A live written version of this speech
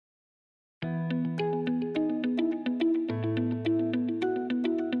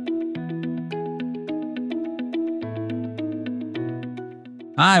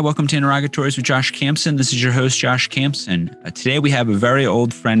Hi, welcome to Interrogatories with Josh Campson. This is your host, Josh Campson. Today we have a very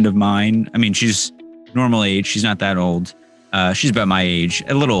old friend of mine. I mean, she's normal age. She's not that old. She's about my age,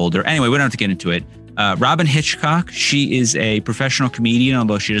 a little older. Anyway, we don't have to get into it. Robyn Hitchcock, she is a professional comedian,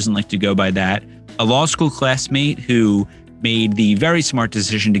 although she doesn't like to go by that. A law school classmate who made the very smart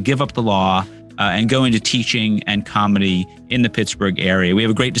decision to give up the law and go into teaching and comedy in the Pittsburgh area. We have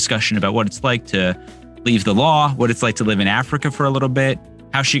a great discussion about what it's like to leave the law, what it's like to live in Africa for a little bit,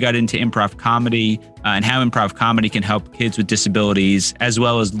 how she got into improv comedy, and how improv comedy can help kids with disabilities as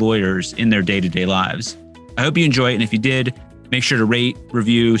well as lawyers in their day-to-day lives. I hope you enjoy it. And if you did, make sure to rate,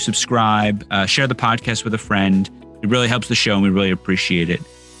 review, subscribe, share the podcast with a friend. It really helps the show and we really appreciate it.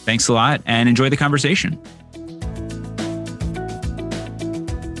 Thanks a lot and enjoy the conversation.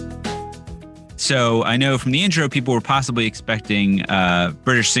 So I know from the intro, people were possibly expecting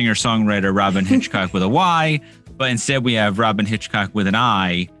British singer-songwriter Robyn Hitchcock with a Y, but instead we have Robyn Hitchcock with an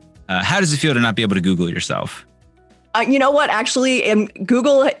I. How does it feel to not be able to Google yourself? You know what? Actually,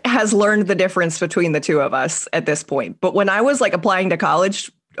 Google has learned the difference between the two of us at this point. But when I was applying to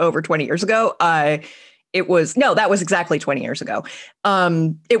college over 20 years ago, that was exactly 20 years ago.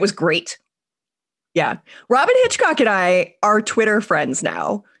 It was great. Yeah. Robyn Hitchcock and I are Twitter friends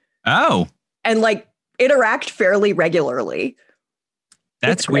now. Oh. And interact fairly regularly.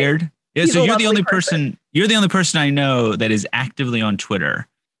 That's weird. Yeah, so you're the only person. You're the only person I know that is actively on Twitter.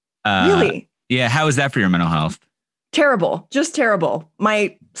 Really? Yeah. How is that for your mental health? Terrible. Just terrible.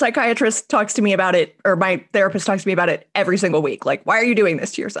 My psychiatrist talks to me about it, or my therapist talks to me about it every single week. Why are you doing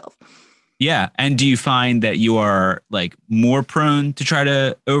this to yourself? Yeah. And do you find that you are more prone to try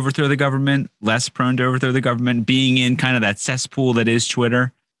to overthrow the government, less prone to overthrow the government, being in kind of that cesspool that is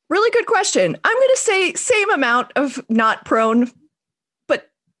Twitter? Really good question. I'm going to say same amount of not prone, but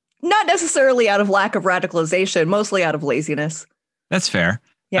not necessarily out of lack of radicalization, mostly out of laziness. That's fair.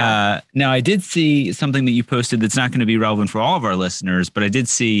 Yeah. Now, I did see something that you posted that's not going to be relevant for all of our listeners, but I did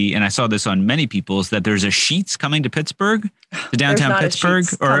see, and I saw this on many people's, that there's a Sheetz coming to Pittsburgh, to downtown Pittsburgh,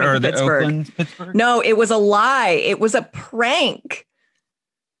 or the Oakland Pittsburgh. No, it was a lie. It was a prank.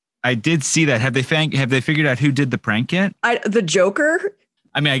 I did see that. Have they figured out who did the prank yet? The Joker.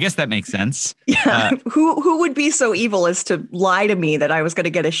 I mean, I guess that makes sense. Yeah. Who would be so evil as to lie to me that I was going to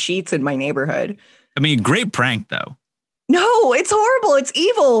get a Sheetz in my neighborhood? I mean, great prank, though. No, it's horrible. It's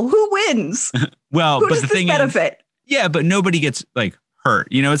evil. Who wins? Well, who but does the this thing benefit? is, yeah, but nobody gets hurt.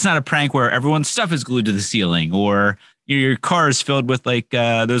 It's not a prank where everyone's stuff is glued to the ceiling or your car is filled with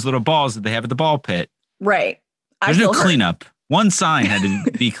those little balls that they have at the ball pit. Right. There's no cleanup. One sign had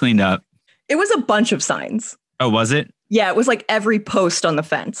to be cleaned up. It was a bunch of signs. Oh, was it? Yeah, it was every post on the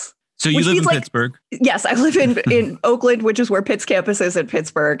fence. So you live in Pittsburgh? Yes, I live in Oakland, which is where Pitt's campus is in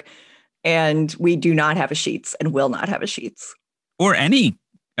Pittsburgh. And we do not have a Sheetz and will not have a Sheetz. Or any,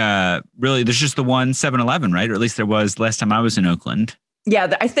 really, there's just the one 7-Eleven, right? Or at least there was last time I was in Oakland.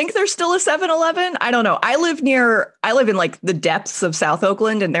 Yeah, I think there's still a 7-Eleven. I don't know. I live in the depths of South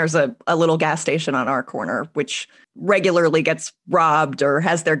Oakland, and there's a little gas station on our corner, which regularly gets robbed or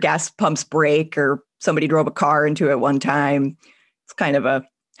has their gas pumps break, or somebody drove a car into it one time. It's kind of a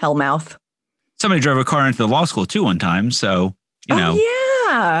hellmouth. Somebody drove a car into the law school too one time. So,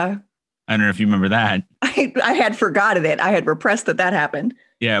 yeah. I don't know if you remember that. I had forgotten it. I had repressed that happened.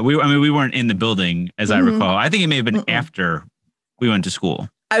 Yeah, we weren't in the building, as I recall. I think it may have been after we went to school.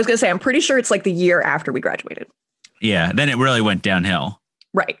 I was going to say, I'm pretty sure it's the year after we graduated. Yeah, then it really went downhill.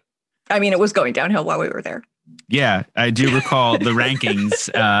 Right. I mean, it was going downhill while we were there. Yeah, I do recall the rankings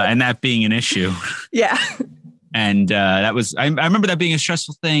and that being an issue. Yeah. And that was, I remember that being a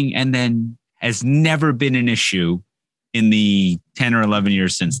stressful thing, and then has never been an issue in the 10 or 11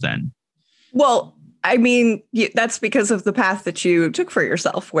 years since then. Well, I mean, that's because of the path that you took for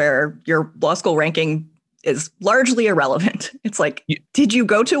yourself, where your law school ranking is largely irrelevant. It's did you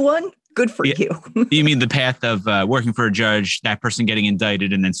go to one? Good for you. You mean the path of working for a judge, that person getting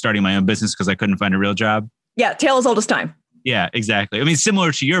indicted, and then starting my own business because I couldn't find a real job? Yeah, tale as old as time. Yeah, exactly. I mean,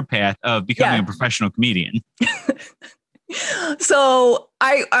 similar to your path of becoming a professional comedian. So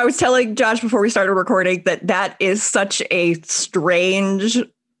I was telling Josh before we started recording that is such a strange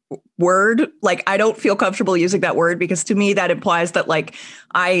word. I don't feel comfortable using that word because to me that implies that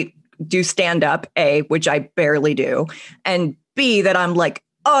I do stand up, A, which I barely do, and B, that I'm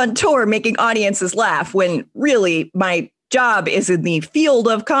on tour making audiences laugh when really my job is in the field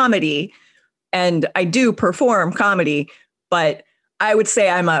of comedy and I do perform comedy, but I would say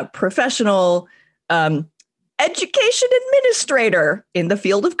I'm a professional education administrator in the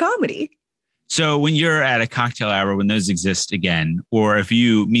field of comedy. So when you're at a cocktail hour, when those exist again, or if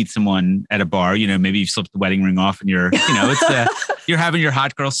you meet someone at a bar, maybe you've slipped the wedding ring off and you're having your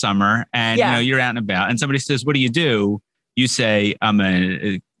hot girl summer and, you're out and about and somebody says, what do? You say, I'm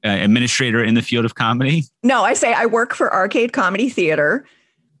an administrator in the field of comedy. No, I say I work for Arcade Comedy Theater.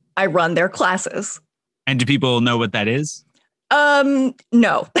 I run their classes. And do people know what that is?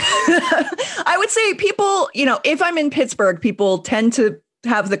 No. I would say people, if I'm in Pittsburgh, people tend to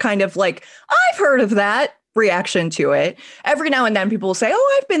have the kind of like, I've heard of that reaction to it. Every now and then people will say,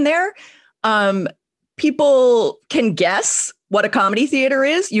 oh, I've been there. People can guess what a comedy theater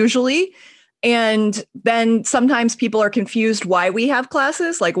is usually. And then sometimes people are confused why we have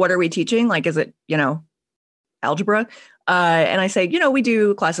classes. Like, what are we teaching? Like, is it, algebra? And I say, we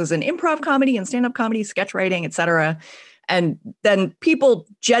do classes in improv comedy and stand-up comedy, sketch writing, etc. And then people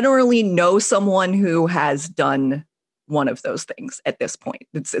generally know someone who has done one of those things at this point.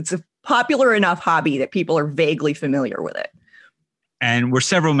 It's a popular enough hobby that people are vaguely familiar with it. And we're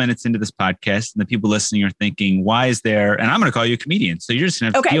several minutes into this podcast, and the people listening are thinking, why is there, and I'm going to call you a comedian, so you're just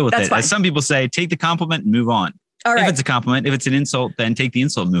going to have to deal with it. Fine. As some people say, take the compliment and move on. All right. If it's a compliment, if it's an insult, then take the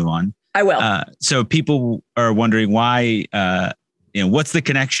insult and move on. I will. So people are wondering why, what's the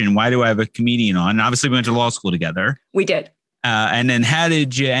connection? Why do I have a comedian on? And obviously we went to law school together. We did. And then how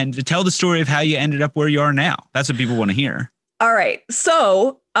did you tell the story of how you ended up where you are now? That's what people want to hear. All right.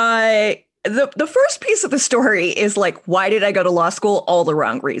 So the first piece of the story is like, why did I go to law school? All the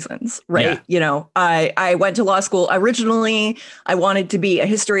wrong reasons, right? Yeah. I went to law school. Originally, I wanted to be a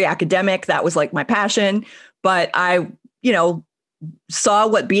history academic. That was like my passion. But I, saw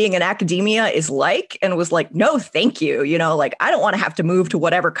what being in academia is like and was like, no, thank you. I don't want to have to move to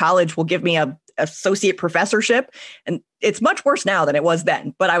whatever college will give me a associate professorship. And it's much worse now than it was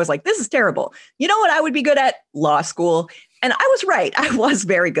then. But I was like, this is terrible. You know what I would be good at? Law school. And I was right. I was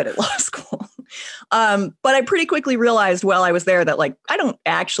very good at law school. But I pretty quickly realized while I was there that I don't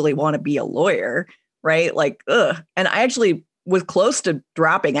actually want to be a lawyer, right? And I actually was close to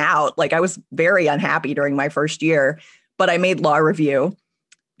dropping out. I was very unhappy during my first year, but I made law review.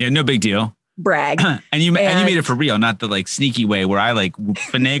 Yeah, no big deal. Brag. and you made it for real, not the sneaky way where I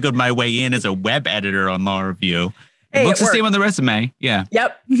finagled my way in as a web editor on law review. It looks the same on the resume. Yeah.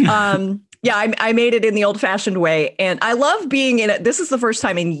 Yep. I made it in the old fashioned way. And I love being in it. This is the first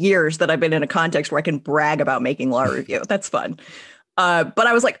time in years that I've been in a context where I can brag about making law review. That's fun. But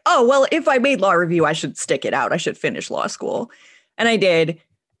I was like, oh, well, if I made law review, I should stick it out. I should finish law school. And I did.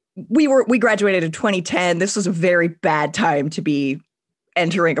 We graduated in 2010. This was a very bad time to be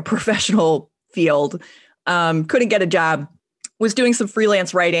entering a professional field. Couldn't get a job, was doing some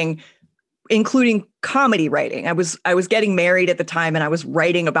freelance writing, including comedy writing. I was getting married at the time and I was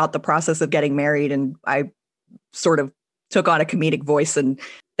writing about the process of getting married. And I sort of took on a comedic voice. And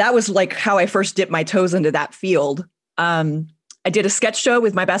that was how I first dipped my toes into that field. I did a sketch show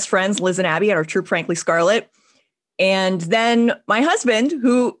with my best friends, Liz and Abby, at our troupe, Frankly Scarlet. And then my husband,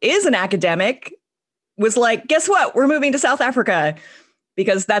 who is an academic, was like, guess what? We're moving to South Africa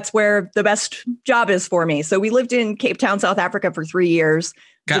because that's where the best job is for me. So we lived in Cape Town, South Africa for 3 years.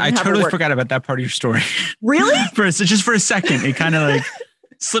 God, I totally forgot about that part of your story. Really? Just for a second, it kind of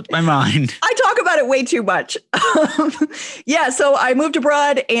slipped my mind. I talk about it way too much. So I moved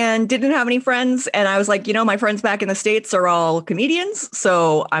abroad and didn't have any friends. And I was like, my friends back in the States are all comedians.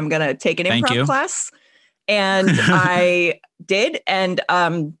 So I'm going to take an improv class. And I did. And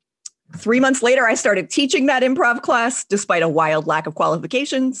 3 months later, I started teaching that improv class despite a wild lack of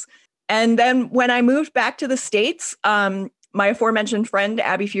qualifications. And then when I moved back to the States, my aforementioned friend,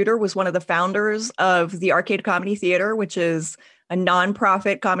 Abby Feuder, was one of the founders of the Arcade Comedy Theater, which is a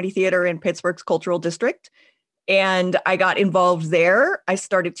nonprofit comedy theater in Pittsburgh's Cultural District. And I got involved there. I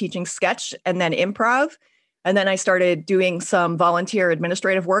started teaching sketch and then improv. And then I started doing some volunteer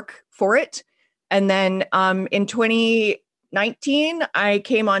administrative work for it. And then in 2019, I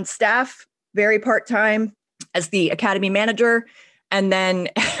came on staff very part-time as the academy manager. And then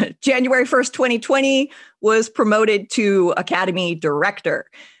January 1st, 2020 was promoted to academy director.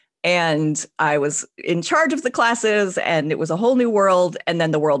 And I was in charge of the classes and it was a whole new world. And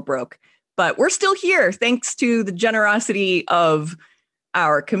then the world broke. But we're still here thanks to the generosity of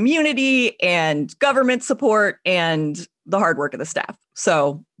our community and government support and the hard work of the staff.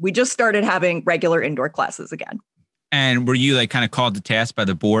 So we just started having regular indoor classes again. And were you kind of called to task by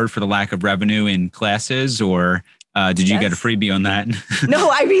the board for the lack of revenue in classes, or did you get a freebie on that? No,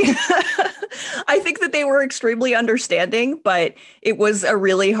 I mean, I think that they were extremely understanding, but it was a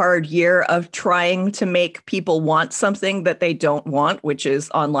really hard year of trying to make people want something that they don't want, which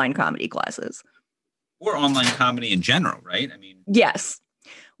is online comedy classes. Or online comedy in general, right? I mean, yes.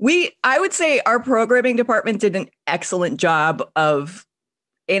 I would say our programming department did an excellent job of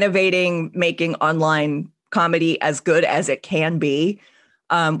innovating, making online comedy as good as it can be.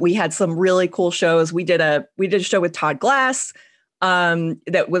 We had some really cool shows. We did a show with Todd Glass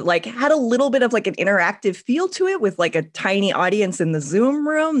that would like had a little bit of like an interactive feel to it with like a tiny audience in the Zoom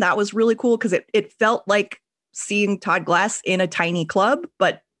room. That was really cool because it felt like seeing Todd Glass in a tiny club,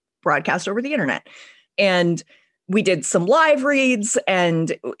 but broadcast over the internet. And we did some live reads,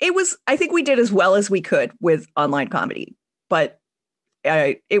 and I think we did as well as we could with online comedy, but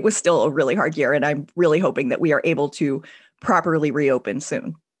it was still a really hard year. And I'm really hoping that we are able to properly reopen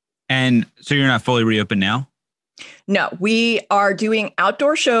soon. And so you're not fully reopened now? No, we are doing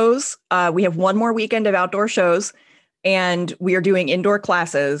outdoor shows. We have one more weekend of outdoor shows, and we are doing indoor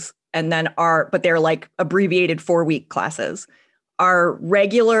classes. And then but they're like abbreviated 4-week classes. Our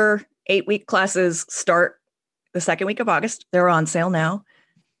regular 8-week classes start the second week of August. They're on sale now.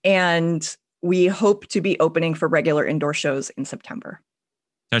 And we hope to be opening for regular indoor shows in September.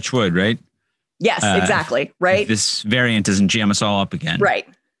 Touch wood, right? Yes, exactly. Right. If this variant doesn't jam us all up again. Right.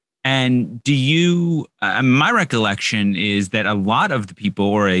 And do you, my recollection is that a lot of the people,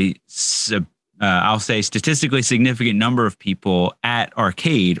 or I'll say statistically significant number of people at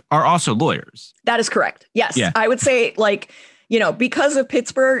Arcade are also lawyers. That is correct. Yes. Yeah. I would say because of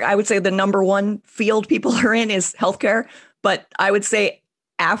Pittsburgh, I would say the number one field people are in is healthcare. But I would say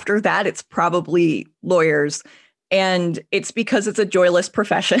after that, it's probably lawyers. And it's because it's a joyless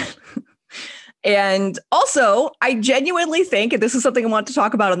profession. And also, I genuinely think, and this is something I want to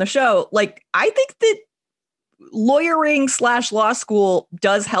talk about on the show, like, I think that lawyering/law school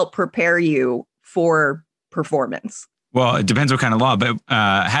does help prepare you for performance. Well, it depends what kind of law, but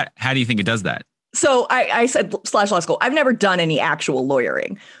how do you think it does that? So I said /law school. I've never done any actual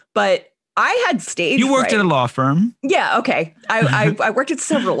lawyering, but I had stage You worked fright. at a law firm. Yeah, okay. I worked at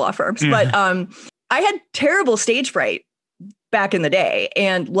several law firms, but I had terrible stage fright back in the day.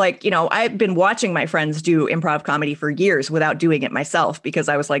 And I've been watching my friends do improv comedy for years without doing it myself because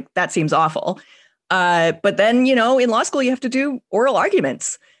I was like, that seems awful. But then, in law school, you have to do oral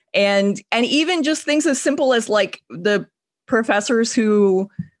arguments and even just things as simple as like the professors who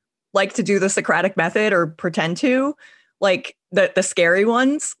like to do the Socratic method or pretend to, like the scary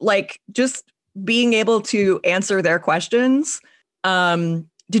ones, like just being able to answer their questions.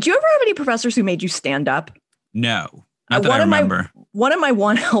 Did you ever have any professors who made you stand up? No. Not that I remember. One of my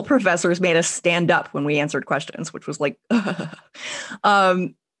 1L professors made us stand up when we answered questions, which was like, but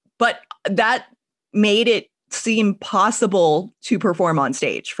that made it seem possible to perform on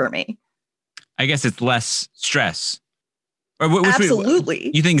stage for me. I guess it's less stress.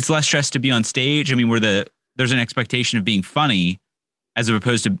 Absolutely. You think it's less stress to be on stage? I mean, there's an expectation of being funny as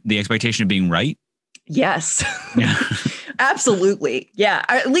opposed to the expectation of being right? Yes. Yeah. Absolutely. Yeah.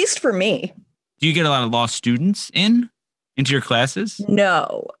 At least for me. Do you get a lot of law students into your classes?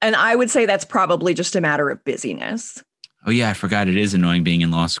 No. And I would say that's probably just a matter of busyness. Oh, yeah. I forgot it is annoying being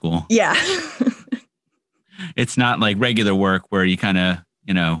in law school. Yeah. It's not like regular work where you kind of,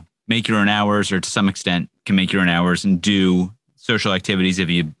 make your own hours, or to some extent can make your own hours and do social activities if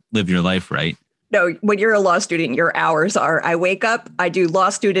you live your life right. No, when you're a law student, your hours are I wake up, I do law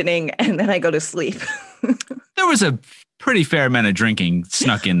studenting, and then I go to sleep. There was a pretty fair amount of drinking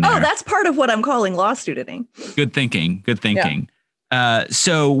snuck in there. Oh, that's part of what I'm calling law studenting. Good thinking. Good thinking. Yeah.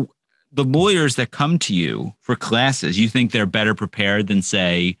 So the lawyers that come to you for classes, you think they're better prepared than,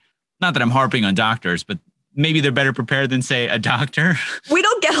 say, not that I'm harping on doctors, but maybe they're better prepared than, say, a doctor? We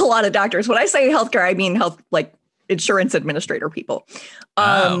don't get a lot of doctors. When I say healthcare, I mean health, like insurance administrator people.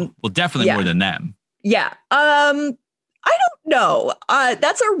 Well, definitely more than them. Yeah. I don't know.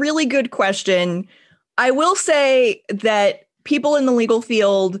 That's a really good question. I will say that people in the legal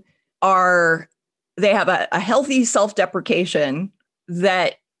field they have a healthy self-deprecation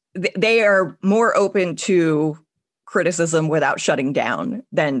that they are more open to criticism without shutting down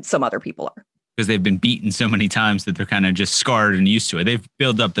than some other people are. Because they've been beaten so many times that they're kind of just scarred and used to it. They've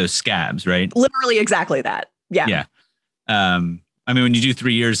built up those scabs, right? Literally exactly that. Yeah. Yeah. I mean, when you do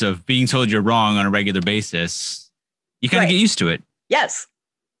 3 years of being told you're wrong on a regular basis, you kind of get used to it. Yes.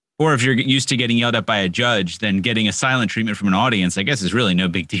 Or if you're used to getting yelled at by a judge, then getting a silent treatment from an audience, I guess, is really no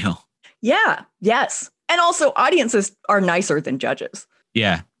big deal. Yeah. Yes. And also audiences are nicer than judges.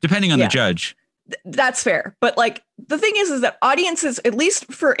 Yeah. Depending on the judge. That's fair. But like the thing is that audiences, at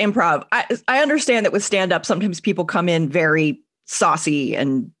least for improv, I understand that with stand-up, sometimes people come in very saucy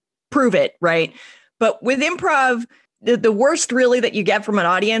and prove it, right? But with improv, the worst really that you get from an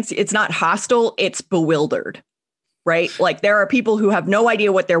audience, it's not hostile, it's bewildered, right? Like there are people who have no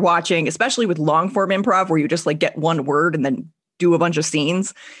idea what they're watching, especially with long form improv where you just like get one word and then do a bunch of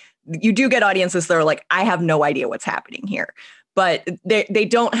scenes. You do get audiences that are like, I have no idea what's happening here. But they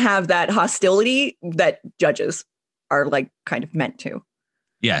don't have that hostility that judges are like kind of meant to.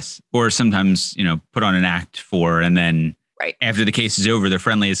 Yes. Or sometimes, put on an act for, and then after the case is over, they're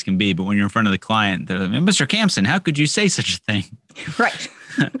friendly as can be. But when you're in front of the client, they're like, Mr. Campson, how could you say such a thing? Right.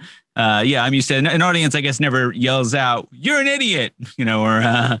 I'm used to an audience, I guess, never yells out, you're an idiot, or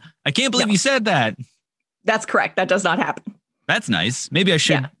I can't believe you said that. That's correct. That does not happen. That's nice. Maybe I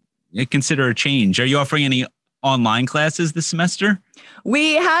should consider a change. Are you offering any online classes this semester?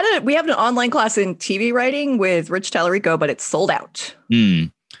 We have an online class in TV writing with Rich Tallarico, but it's sold out.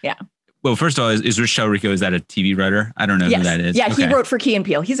 Yeah. Well, first of all, is Rich Tallarico, is that a TV writer? I don't know who that is. Yeah, okay. He wrote for Key and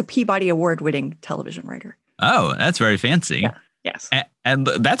Peele. He's a Peabody Award-winning television writer. Oh, that's very fancy. Yeah. Yes. And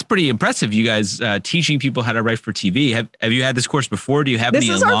that's pretty impressive. You guys teaching people how to write for TV. Have you had this course before? Do you have any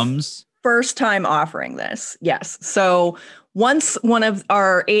alums? First time offering this. Yes. So once one of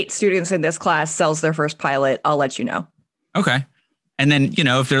our 8 students in this class sells their first pilot, I'll let you know. Okay. And then,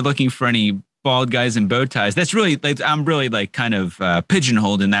 if they're looking for any bald guys in bow ties, that's really I'm really kind of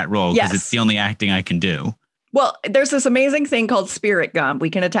pigeonholed in that role because it's the only acting I can do. Well, there's this amazing thing called Spirit Gum.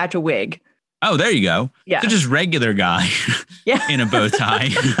 We can attach a wig. Oh, there you go. Yeah. So just regular guy in a bow tie.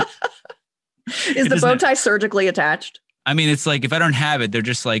 Is the bow tie surgically attached? I mean, it's like if I don't have it, they're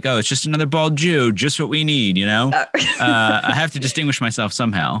just like, oh, it's just another bald Jew, just what we need, I have to distinguish myself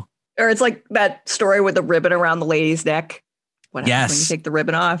somehow. Or it's like that story with the ribbon around the lady's neck. What happens when you take the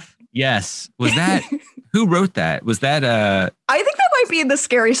ribbon off? Yes. Was that, who wrote that? Was that I think that might be in the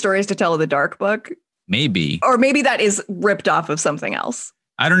Scary Stories to Tell in the Dark book. Maybe. Or maybe that is ripped off of something else.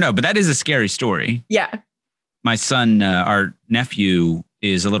 I don't know, but that is a scary story. Yeah. My son, our nephew,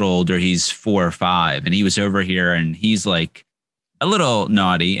 is a little older. He's 4 or 5, and he was over here, and he's like a little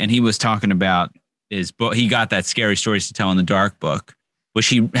naughty. And he was talking about his book. He got that Scary Stories to Tell in the Dark book, which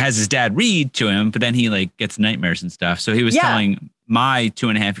he has his dad read to him, but then he like gets nightmares and stuff. So he was telling my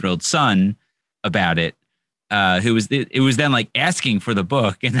 2.5-year-old son about it. It was then like asking for the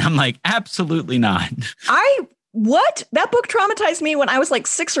book, and I'm like, absolutely not. What? That book traumatized me when I was like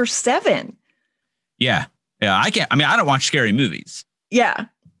 6 or 7. Yeah. I don't watch scary movies. Yeah.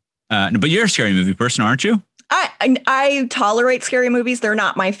 But you're a scary movie person, aren't you? I tolerate scary movies. They're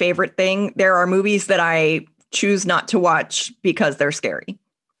not my favorite thing. There are movies that I choose not to watch because they're scary.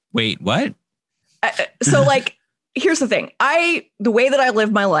 Wait, what? So like, here's the thing. The way that I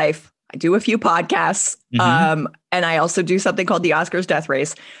live my life, I do a few podcasts, and I also do something called the Oscars Death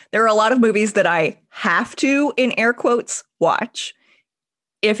Race. There are a lot of movies that I have to, in air quotes, watch.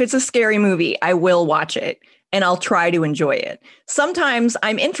 If it's a scary movie, I will watch it and I'll try to enjoy it. Sometimes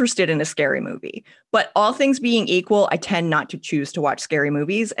I'm interested in a scary movie, but all things being equal, I tend not to choose to watch scary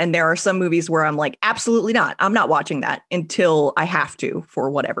movies. And there are some movies where I'm like, absolutely not. I'm not watching that until I have to for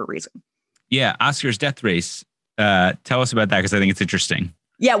whatever reason. Yeah, Oscars Death Race. Tell us about that because I think it's interesting.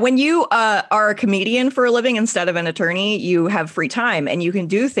 Yeah, when you are a comedian for a living instead of an attorney, you have free time and you can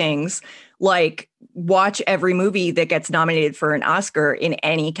do things like watch every movie that gets nominated for an Oscar in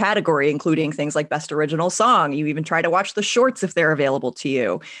any category, including things like Best Original Song. You even try to watch the shorts if they're available to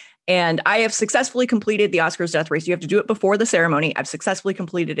you. And I have successfully completed the Oscars Death Race. You have to do it before the ceremony. I've successfully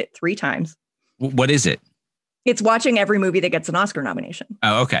completed it 3 times. What is it? It's watching every movie that gets an Oscar nomination.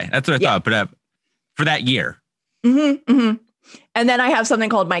 Oh, okay. That's what I thought. But for that year. Mm-hmm, mm-hmm. And then I have something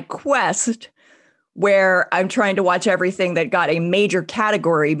called my Quest, where I'm trying to watch everything that got a major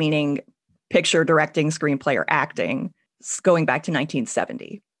category, meaning picture, directing, screenplay, or acting, going back to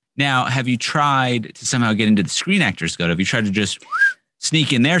 1970. Now, have you tried to somehow get into the Screen Actors Guild? Have you tried to just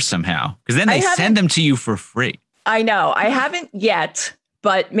sneak in there somehow? Because then they send them to you for free. I know. I haven't yet,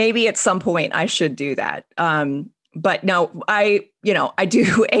 but maybe at some point I should do that. But no, I do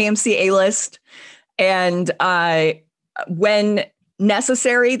AMC A-List, and when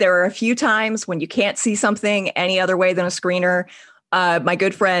necessary, there are a few times when you can't see something any other way than a screener. My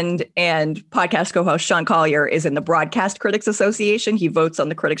good friend and podcast co-host Sean Collier is in the Broadcast Critics Association. He votes on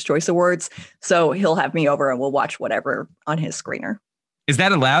the Critics' Choice Awards. So he'll have me over and we'll watch whatever on his screener. Is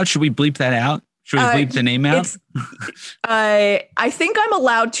that allowed? Should we bleep that out? Should we bleep the name out? I think I'm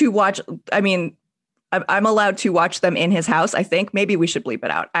allowed to watch. I mean, I'm allowed to watch them in his house. I think maybe we should bleep it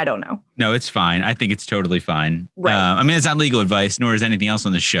out. I don't know. No, it's fine. I think it's totally fine. Right. It's not legal advice, nor is anything else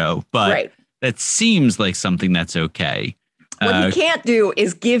on the show, but that seems like something that's okay. What he can't do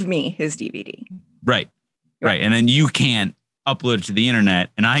is give me his DVD. Right. And then you can't upload it to the internet,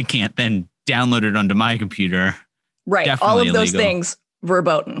 and I can't then download it onto my computer. Right. Definitely all of those illegal. things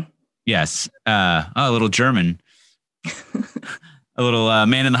verboten. Yes. A little German. A little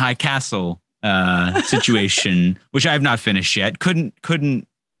Man in the High Castle. situation, which I have not finished yet. Couldn't.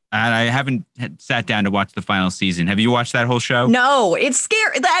 I haven't sat down to watch the final season. Have you watched that whole show? No, it's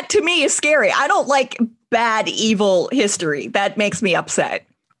scary. That to me is scary. I don't like bad, evil history. That makes me upset.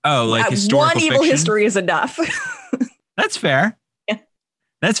 Oh, like historical one evil fiction? history is enough. That's fair. Yeah.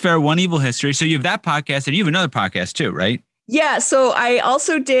 That's fair. One evil history. So you have that podcast and you have another podcast too, right? Yeah. So I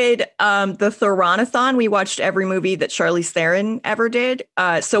also did the Theronathon. We watched every movie that Charlize Theron ever did.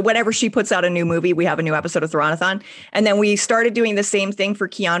 So whenever she puts out a new movie, we have a new episode of Theronathon. And then we started doing the same thing for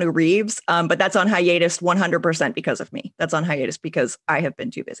Keanu Reeves. But that's on hiatus 100% because of me. That's on hiatus because I have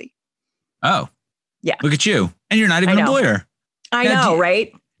been too busy. Oh. Yeah. Look at you. And you're not even a lawyer. I know,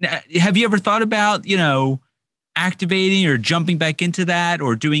 right? Have you ever thought about, activating or jumping back into that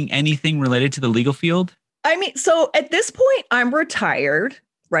or doing anything related to the legal field? I mean, so at this point, I'm retired,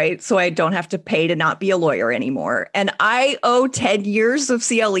 right? So I don't have to pay to not be a lawyer anymore. And I owe 10 years of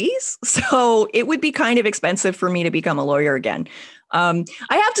CLEs. So it would be kind of expensive for me to become a lawyer again. I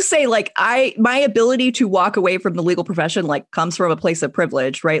have to say, my ability to walk away from the legal profession, comes from a place of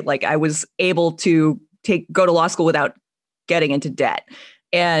privilege, right? Like I was able to go to law school without getting into debt.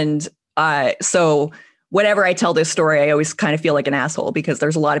 And so whenever I tell this story, I always kind of feel like an asshole because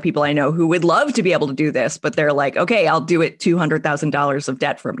there's a lot of people I know who would love to be able to do this, but they're like, okay, I'll do it $200,000 of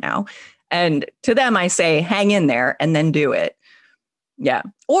debt from now. And to them, I say, hang in there and then do it. Yeah.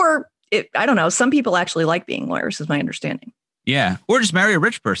 Or I don't know. Some people actually like being lawyers is my understanding. Yeah. Or just marry a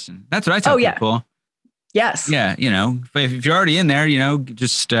rich person. That's what I tell people. Yes. Yeah. If you're already in there,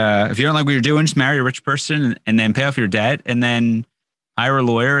 just if you don't like what you're doing, just marry a rich person and then pay off your debt and then hire a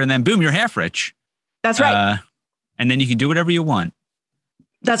lawyer and then boom, you're half rich. That's right. And then you can do whatever you want.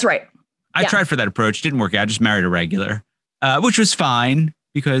 That's right. I tried for that approach. Didn't work out. Just married a regular, which was fine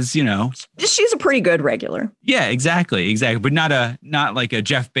because, she's a pretty good regular. Yeah, exactly. But not like a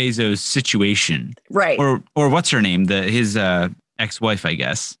Jeff Bezos situation. Right. Or what's her name? His ex-wife, I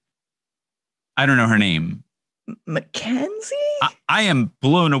guess. I don't know her name. Mackenzie? I am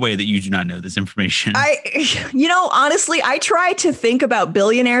blown away that you do not know this information. Honestly, I try to think about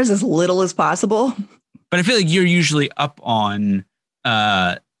billionaires as little as possible. But I feel like you're usually up on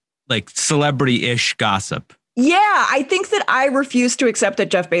celebrity-ish gossip. Yeah, I think that I refuse to accept that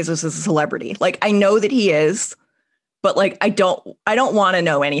Jeff Bezos is a celebrity. I know that he is, but I don't want to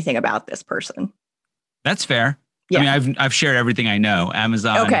know anything about this person. That's fair. Yeah. I mean, I've shared everything I know.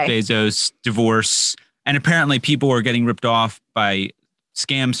 Amazon, Bezos, divorce. And apparently people are getting ripped off by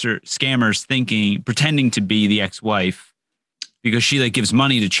scammers pretending to be the ex-wife because she gives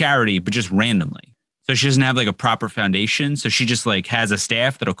money to charity, but just randomly. So she doesn't have a proper foundation. So she just has a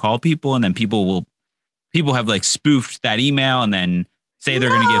staff that'll call people and then people have spoofed that email and then say they're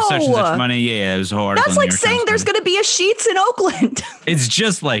going to give such and such money. Yeah, it was hard. That's like saying there's going to be a Sheetz in Oakland. It's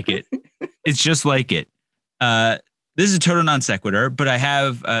just like it. It's just like it. This is a total non sequitur, but I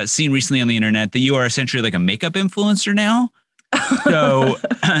have seen recently on the internet that you are essentially a makeup influencer now. So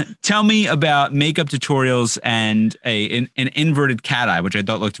tell me about makeup tutorials and an inverted cat eye, which I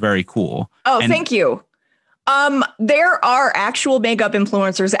thought looked very cool. Oh, thank you. There are actual makeup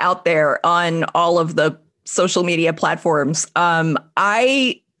influencers out there on all of the social media platforms.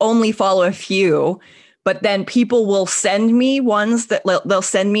 I only follow a few. But then people will send me ones that they'll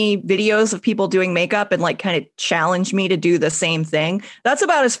send me videos of people doing makeup and kind of challenge me to do the same thing. That's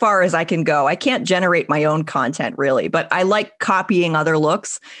about as far as I can go. I can't generate my own content really, but I like copying other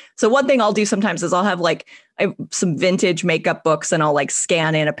looks. So one thing I'll do sometimes is I'll have I have some vintage makeup books and I'll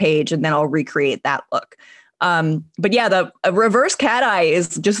scan in a page and then I'll recreate that look. But yeah, the reverse cat eye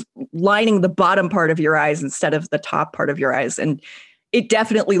is just lining the bottom part of your eyes instead of the top part of your eyes. And it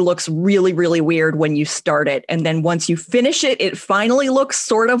definitely looks really, really weird when you start it. And then once you finish it, it finally looks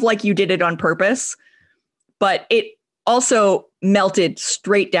sort of like you did it on purpose. But it also melted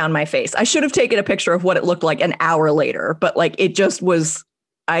straight down my face. I should have taken a picture of what it looked like an hour later. But it just was,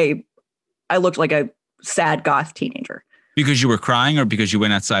 I looked like a sad goth teenager. Because you were crying or because you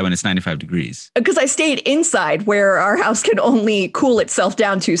went outside when it's 95 degrees? Because I stayed inside where our house can only cool itself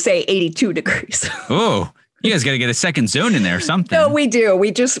down to, say, 82 degrees. Oh, you guys got to get a second zone in there or something. No, we do.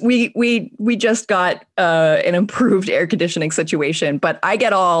 We just got an improved air conditioning situation, but I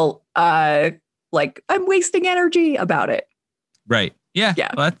get all I'm wasting energy about it. Right. Yeah.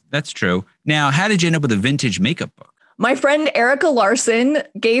 Well, that's true. Now, how did you end up with a vintage makeup book? My friend Erica Larson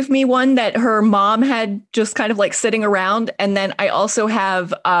gave me one that her mom had just kind of sitting around. And then I also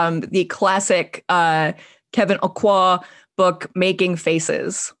have the classic Kevin Aucoin book, Making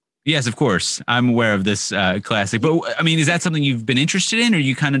Faces. Yes, of course. I'm aware of this classic. But I mean, is that something you've been interested in, or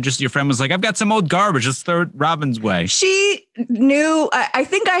you kind of just your friend was like, "I've got some old garbage. Let's throw it Robin's way." She knew. I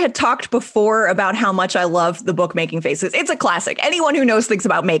think I had talked before about how much I love the book Making Faces. It's a classic. Anyone who knows things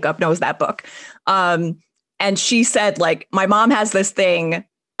about makeup knows that book. And she said, like, my mom has this thing.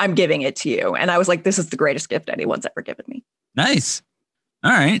 I'm giving it to you. And I was like, this is the greatest gift anyone's ever given me. Nice.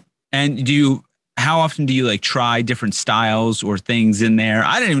 All right. And how often do you like try different styles or things in there?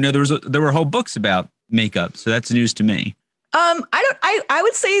 I didn't even know there were whole books about makeup. So that's news to me. I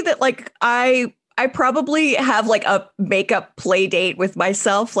would say that like I probably have like a makeup play date with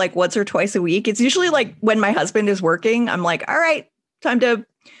myself like once or twice a week. It's usually like when my husband is working, I'm like, all right, time to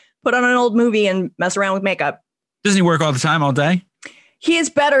put on an old movie and mess around with makeup. Doesn't he work all the time, all day? He is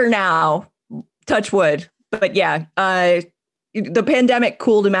better now, touch wood. But yeah, the pandemic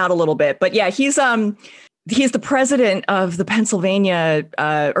cooled him out a little bit. But yeah, he's the president of the Pennsylvania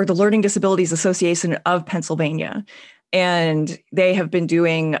or the Learning Disabilities Association of Pennsylvania. And they have been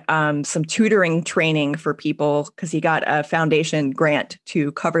doing some tutoring training for people because he got a foundation grant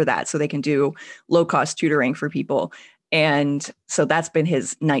to cover that so they can do low cost tutoring for people. And so that's been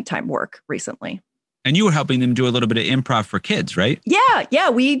his nighttime work recently. And you were helping them do a little bit of improv for kids, right? Yeah.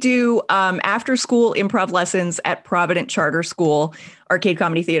 We do after school improv lessons at Provident Charter School, Arcade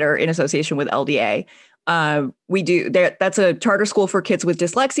Comedy Theater in association with LDA. We do that's a charter school for kids with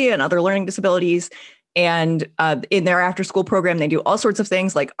dyslexia and other learning disabilities. And in their after school program, they do all sorts of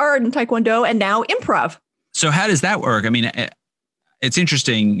things like art and taekwondo and now improv. So how does that work? I mean, it's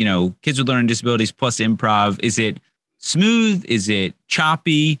interesting, kids with learning disabilities plus improv. Is it smooth? Is it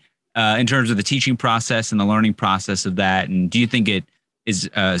choppy? In terms of the teaching process and the learning process of that? And do you think it is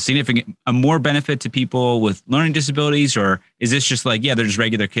a more benefit to people with learning disabilities? Or is this just like, yeah, they're just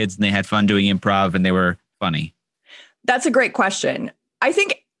regular kids and they had fun doing improv and they were funny? That's a great question. I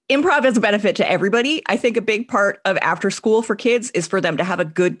think improv is a benefit to everybody. I think a big part of after school for kids is for them to have a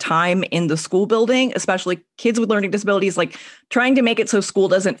good time in the school building, especially kids with learning disabilities. Like trying to make it so school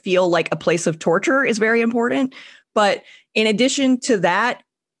doesn't feel like a place of torture is very important. But in addition to that,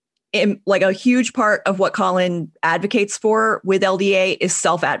 like a huge part of what Colin advocates for with LDA is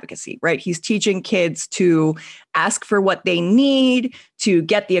self-advocacy, right? He's teaching kids to ask for what they need, to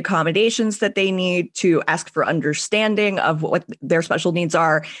get the accommodations that they need, to ask for understanding of what their special needs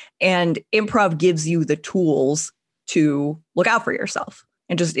are. And improv gives you the tools to look out for yourself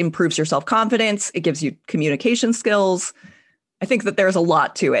and just improves your self-confidence. It gives you communication skills. I think that there's a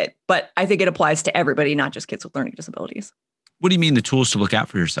lot to it, but I think it applies to everybody, not just kids with learning disabilities. What do you mean the tools to look out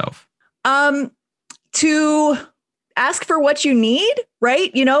for yourself? To ask for what you need, right?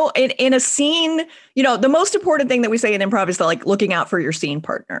 In a scene, the most important thing that we say in improv is like looking out for your scene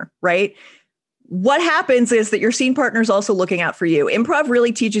partner, right? What happens is that your scene partner is also looking out for you. Improv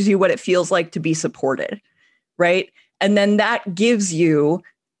really teaches you what it feels like to be supported, right? And then that gives you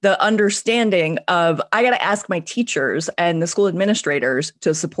the understanding of, I got to ask my teachers and the school administrators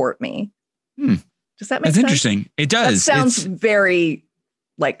to support me. Does that make sense? That's interesting. It does. That sounds very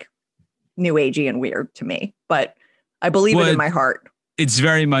like new agey and weird to me, but I believe it in my heart. It's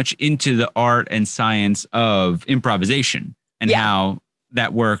very much into the art and science of improvisation and how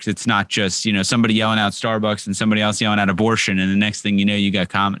that works. It's not just, somebody yelling out Starbucks and somebody else yelling out abortion. And the next thing you know, you got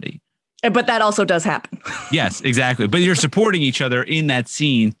comedy. But that also does happen. Yes, exactly. But you're supporting each other in that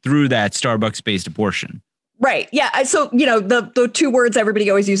scene through that Starbucks-based abortion. Right. Yeah. So, the two words everybody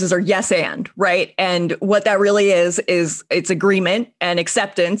always uses are yes and, right? And what that really is it's agreement and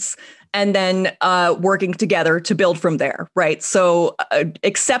acceptance and then working together to build from there, right? So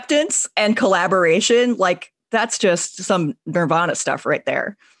acceptance and collaboration, like that's just some Nirvana stuff right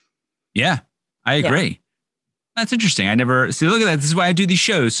there. Yeah, I agree. Yeah. That's interesting. I never see. Look at that. This is why I do these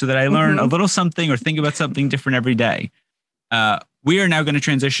shows so that I learn a little something or think about something different every day. We are now going to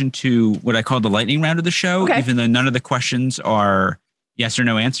transition to what I call the lightning round of the show, even though none of the questions are yes or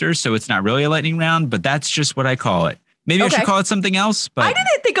no answers. So it's not really a lightning round, but that's just what I call it. Maybe I should call it something else. But I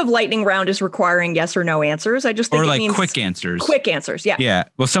didn't think of lightning round as requiring yes or no answers. I just think it means quick answers. Quick answers. Yeah. Yeah.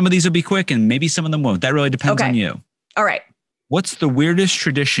 Well, some of these will be quick and maybe some of them won't. That really depends on you. All right. What's the weirdest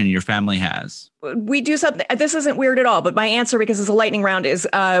tradition your family has? We do something. This isn't weird at all, but my answer, because it's a lightning round, is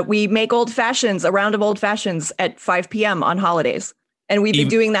we make old fashions, a round of old fashions at 5 p.m. on holidays. And we've been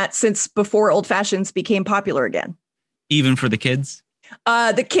doing that since before old fashions became popular again. Even for the kids?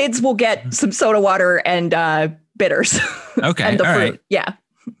 The kids will get some soda water and bitters. Okay. And the all fruit. Right. Yeah.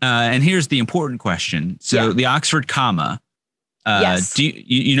 And here's the important question. So the Oxford comma, yes. do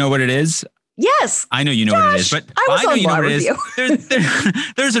you know what it is? Yes. I know you know what it is, but I was know on you know bar what it review.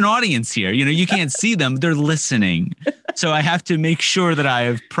 is. There's an audience here. You know, you can't see them; they're listening. So I have to make sure that I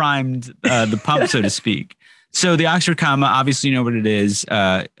have primed the pump, so to speak. So the Oxford comma, obviously, you know what it is.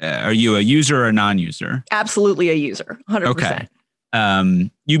 Are you a user or a non-user? Absolutely a user, 100%.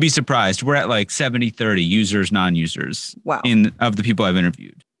 Okay. You'd be surprised. We're at like 70-30 users, non-users. Wow. Of the people I've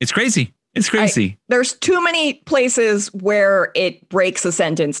interviewed. It's crazy. It's crazy. There's too many places where it breaks a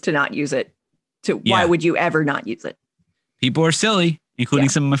sentence to not use it. Why would you ever not use it? People are silly, including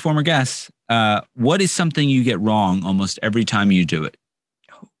some of my former guests. What is something you get wrong almost every time you do it?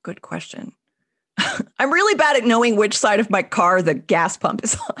 Oh, good question. I'm really bad at knowing which side of my car the gas pump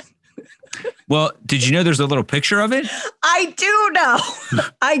is on. Well, did you know there's a little picture of it? I do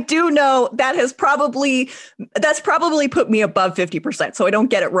know. I do know that's probably put me above 50%. So I don't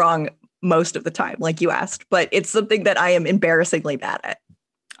get it wrong most of the time, like you asked, but it's something that I am embarrassingly bad at.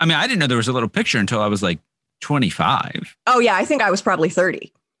 I mean, I didn't know there was a little picture until I was like 25. Oh, yeah. I think I was probably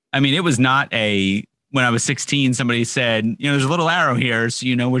 30. I mean, it was not when I was 16, somebody said, you know, there's a little arrow here, so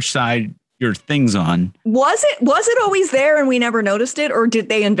you know which side your thing's on. Was it always there and we never noticed it, or did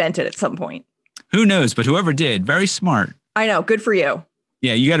they invent it at some point? Who knows? But whoever did, very smart. I know. Good for you.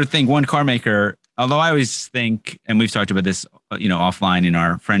 Yeah, you got to think one car maker, although I always think, and we've talked about this, you know, offline in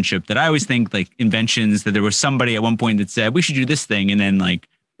our friendship, that I always think like inventions, that there was somebody at one point that said, we should do this thing. And then like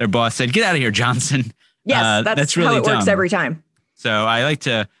their boss said, get out of here, Johnson. Yes, that's really how it works every time. So I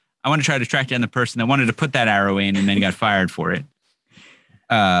want to try to track down the person that wanted to put that arrow in and then got fired for it.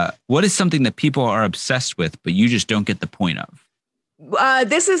 What is something that people are obsessed with, but you just don't get the point of?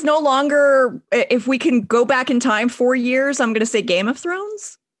 This is no longer, if we can go back in time 4 years, I'm going to say Game of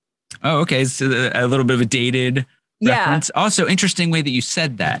Thrones. Oh, okay. So a little bit of a dated reference. Also, interesting way that you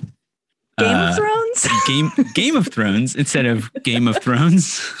said that. Game of Thrones? Game of Thrones instead of Game of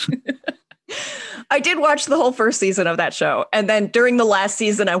Thrones. I did watch the whole first season of that show. And then during the last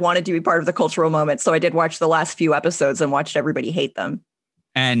season, I wanted to be part of the cultural moment. So I did watch the last few episodes and watched everybody hate them.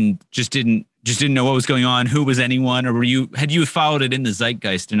 And just didn't know what was going on. Who was anyone? Or had you followed it in the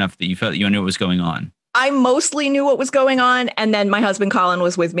zeitgeist enough that you felt you knew what was going on? I mostly knew what was going on. And then my husband, Colin,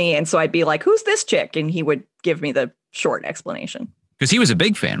 was with me. And so I'd be like, who's this chick? And he would give me the short explanation. Because he was a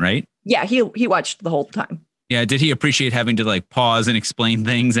big fan, right? Yeah, he watched the whole time. Yeah. Did he appreciate having to like pause and explain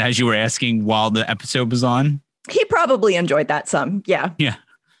things as you were asking while the episode was on? He probably enjoyed that some. Yeah. Yeah.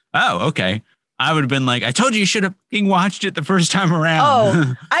 Oh, okay. I would have been like, I told you should have watched it the first time around.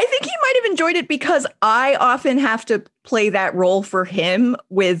 Oh, I think he might have enjoyed it because I often have to play that role for him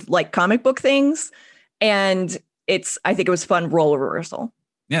with like comic book things. And I think it was fun role reversal.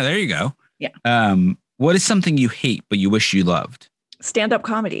 Yeah, there you go. Yeah. What is something you hate, but you wish you loved? Stand-up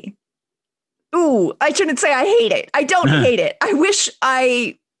comedy. Ooh, I shouldn't say I hate it. I don't hate it. I wish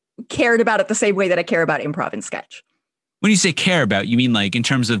I cared about it the same way that I care about improv and sketch. When you say care about, you mean like in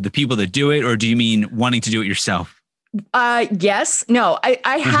terms of the people that do it, or do you mean wanting to do it yourself? Yes. No,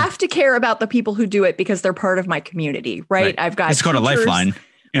 I have to care about the people who do it because they're part of my community, right? I've got it's called a lifeline.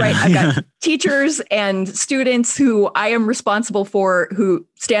 Right. I've got teachers and students who I am responsible for, who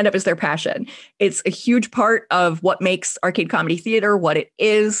stand-up is their passion. It's a huge part of what makes Arcade Comedy Theater what it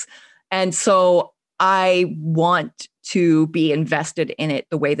is. And so I want to be invested in it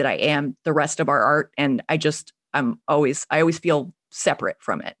the way that I am the rest of our art. And I always feel separate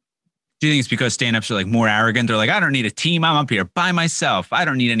from it. Do you think it's because stand-ups are like more arrogant? They're like, I don't need a team. I'm up here by myself. I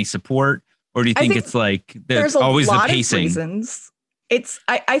don't need any support. Or do you think it's like there's always the pacing? Of reasons.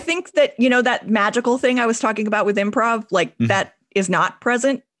 I think that, you know, that magical thing I was talking about with improv, like that is not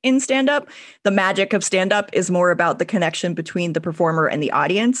present in stand-up. The magic of stand-up is more about the connection between the performer and the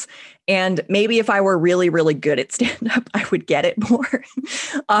audience. And maybe if I were really, really good at stand-up, I would get it more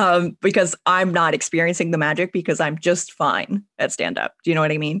because I'm not experiencing the magic because I'm just fine at stand-up. Do you know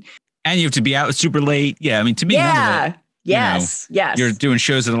what I mean? And you have to be out super late. Yeah. I mean, to me, none of it, yes. You're doing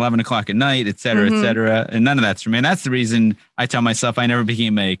shows at 11 o'clock at night, et cetera, et cetera. And none of that's for me. And that's the reason I tell myself I never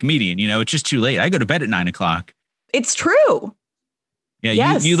became a comedian. You know, it's just too late. I go to bed at 9 o'clock. It's true. Yeah.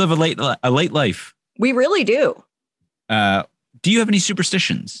 Yes. You live a late life. We really do. Do you have any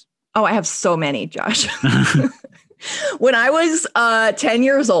superstitions? Oh, I have so many, Josh. When I was 10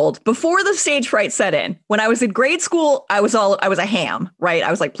 years old, before the stage fright set in, when I was in grade school, I was a ham, right? I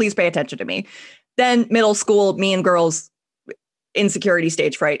was like, please pay attention to me. Then middle school, me and girls, insecurity,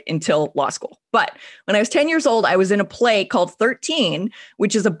 stage fright until law school. But when I was 10 years old, I was in a play called 13,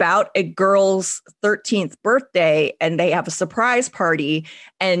 which is about a girl's 13th birthday, and they have a surprise party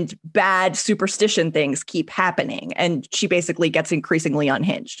and bad superstition things keep happening. And she basically gets increasingly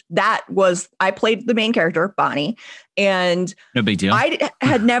unhinged. I played the main character, Bonnie, and no big deal. I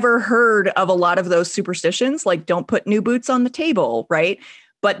had never heard of a lot of those superstitions, like don't put new boots on the table, right?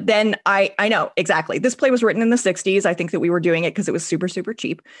 But then I know exactly. This play was written in the 60s. I think that we were doing it because it was super, super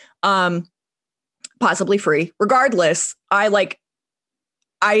cheap, possibly free. Regardless, I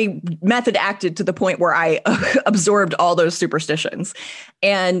method acted to the point where I absorbed all those superstitions.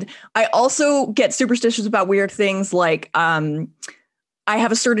 And I also get superstitious about weird things like I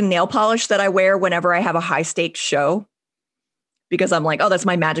have a certain nail polish that I wear whenever I have a high stakes show, because I'm like, oh, that's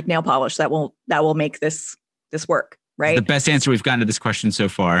my magic nail polish that will make this work. Right. The best answer we've gotten to this question so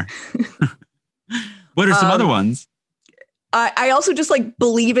far. What are some other ones? I also just like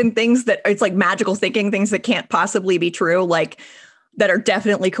believe in things that it's like magical thinking, things that can't possibly be true, like that are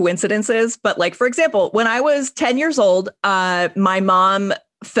definitely coincidences. But like, for example, when I was 10 years old, my mom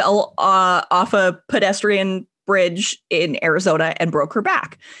fell off a pedestrian bridge in Arizona and broke her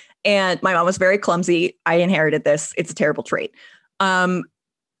back. And my mom was very clumsy. I inherited this. It's a terrible trait.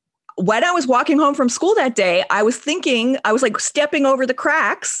 When I was walking home from school that day, I was like stepping over the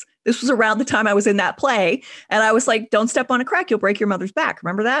cracks. This was around the time I was in that play. And I was like, don't step on a crack. You'll break your mother's back.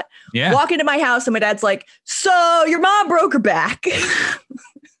 Remember that? Yeah. Walk into my house and my dad's like, so your mom broke her back.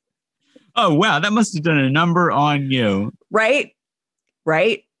 Oh, wow. That must have done a number on you. Right.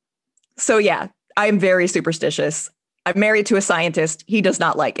 So yeah, I'm very superstitious. I'm married to a scientist. He does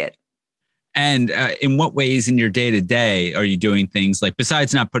not like it. And in what ways in your day-to-day are you doing things like,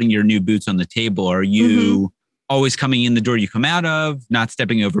 besides not putting your new boots on the table, are you always coming in the door you come out of, not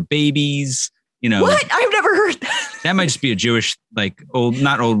stepping over babies? You know, what? I've never heard that. That might just be a Jewish, like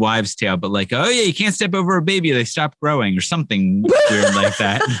not old wives' tale, but like, oh yeah, you can't step over a baby. They stop growing or something weird like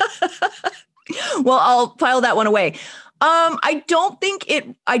that. Well, I'll file that one away. I don't think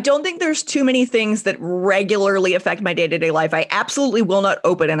there's too many things that regularly affect my day-to-day life. I absolutely will not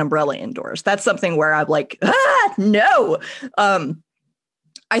open an umbrella indoors. That's something where I'm like, no.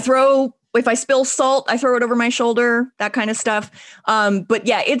 If I spill salt, I throw it over my shoulder, that kind of stuff. But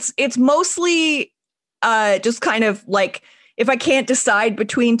yeah, it's mostly just kind of like, if I can't decide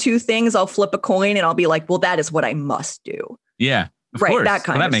between two things, I'll flip a coin and I'll be like, well, that is what I must do. Yeah, of right. course. That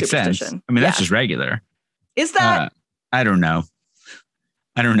kind of makes sense. I mean, that's just regular. Is that? I don't know.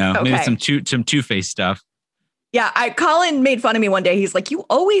 Okay. Maybe some two-faced stuff. Yeah, Colin made fun of me one day. He's like, you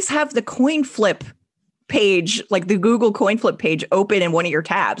always have the coin flip page, like the Google coin flip page open in one of your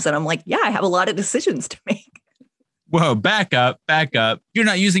tabs. And I'm like, yeah, I have a lot of decisions to make. Whoa, back up. You're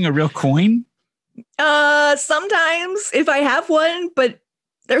not using a real coin? Sometimes if I have one, but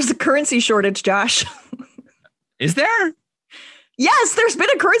there's a currency shortage, Josh. Is there? Yes, there's been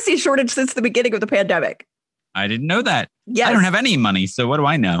a currency shortage since the beginning of the pandemic. I didn't know that. Yes. I don't have any money, so what do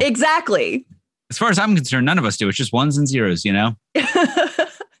I know? Exactly. As far as I'm concerned, none of us do. It's just ones and zeros, you know?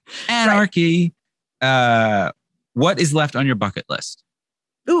 Anarchy. Right. What is left on your bucket list?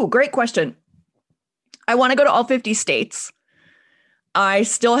 Ooh, great question. I want to go to all 50 states. I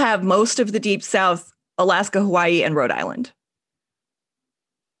still have most of the Deep South, Alaska, Hawaii, and Rhode Island.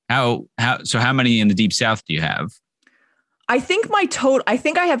 How many in the Deep South do you have? I think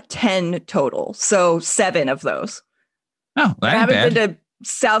I have 10 total. So 7 of those. Oh, I haven't been to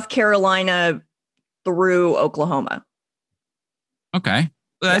South Carolina through Oklahoma. Okay.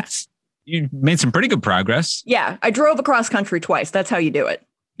 Well, you made some pretty good progress. Yeah. I drove across country twice. That's how you do it.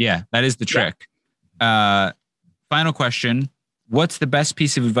 Yeah, that is the trick. Yeah. Final question. What's the best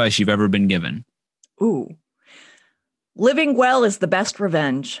piece of advice you've ever been given? Ooh. Living well is the best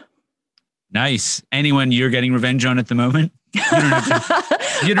revenge. Nice. Anyone you're getting revenge on at the moment? You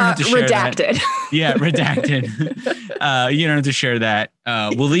don't have to share redacted. That. Yeah, redacted. You don't have to share that.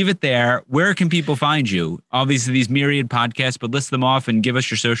 We'll leave it there. Where can people find you? Obviously, these myriad podcasts, but list them off and give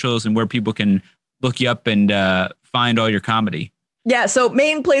us your socials and where people can look you up and find all your comedy. Yeah, so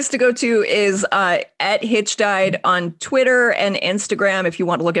main place to go to is at Hitchdied on Twitter and Instagram if you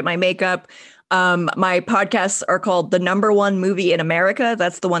want to look at my makeup. My podcasts are called The Number One Movie in America.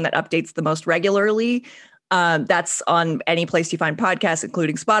 That's the one that updates the most regularly. That's on any place you find podcasts,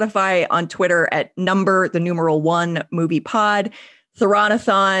 including Spotify, on Twitter at #1 movie pod,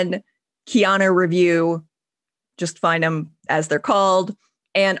 Thronathon, Keanu Review. Just find them as they're called.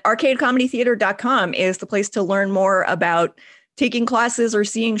 And arcadecomedytheater.com is the place to learn more about taking classes or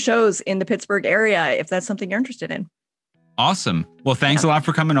seeing shows in the Pittsburgh area, if that's something you're interested in. Awesome. Well, thanks a lot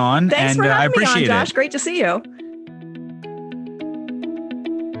for coming on. Thanks for having I appreciate me on, Josh. it. Great to see you.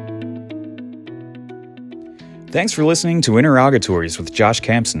 Thanks for listening to Interrogatories with Josh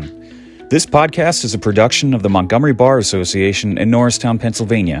Campson. This podcast is a production of the Montgomery Bar Association in Norristown,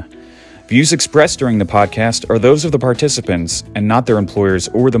 Pennsylvania. Views expressed during the podcast are those of the participants and not their employers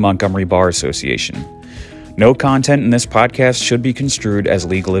or the Montgomery Bar Association. No content in this podcast should be construed as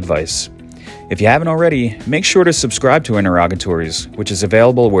legal advice. If you haven't already, make sure to subscribe to Interrogatories, which is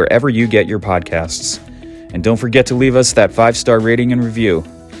available wherever you get your podcasts. And don't forget to leave us that 5-star rating and review.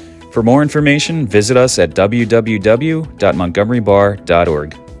 For more information, visit us at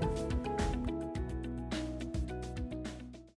www.montgomerybar.org.